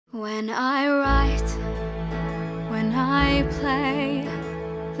When I write, when I play,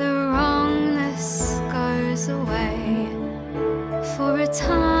 the wrongness goes away. For a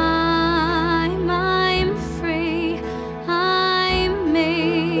time I'm free, I'm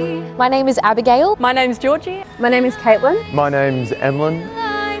me. My name is Abigail. My name's Georgie. My name is Caitlin. My name's Emlyn.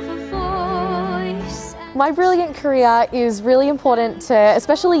 My brilliant career is really important to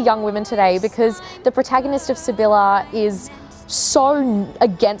especially young women today because the protagonist of Sibylla is so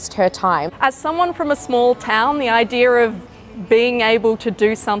against her time. As someone from a small town, the idea of being able to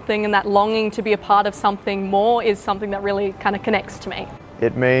do something and that longing to be a part of something more is something that really kind of connects to me.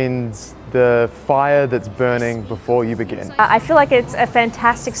 It means the fire that's burning before you begin. I feel like it's a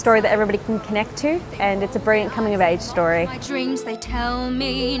fantastic story that everybody can connect to, and it's a brilliant coming of age story. My dreams, they tell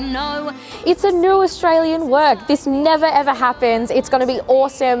me no. It's a new Australian work. This never ever happens. It's going to be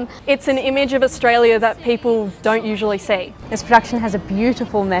awesome. It's an image of Australia that people don't usually see. This production has a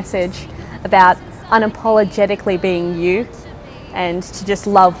beautiful message about unapologetically being you and to just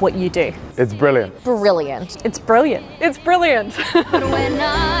love what you do. It's brilliant. Brilliant. It's brilliant. It's brilliant. But when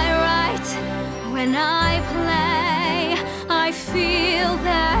I write, when I play, I feel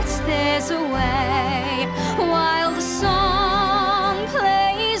that there's a way.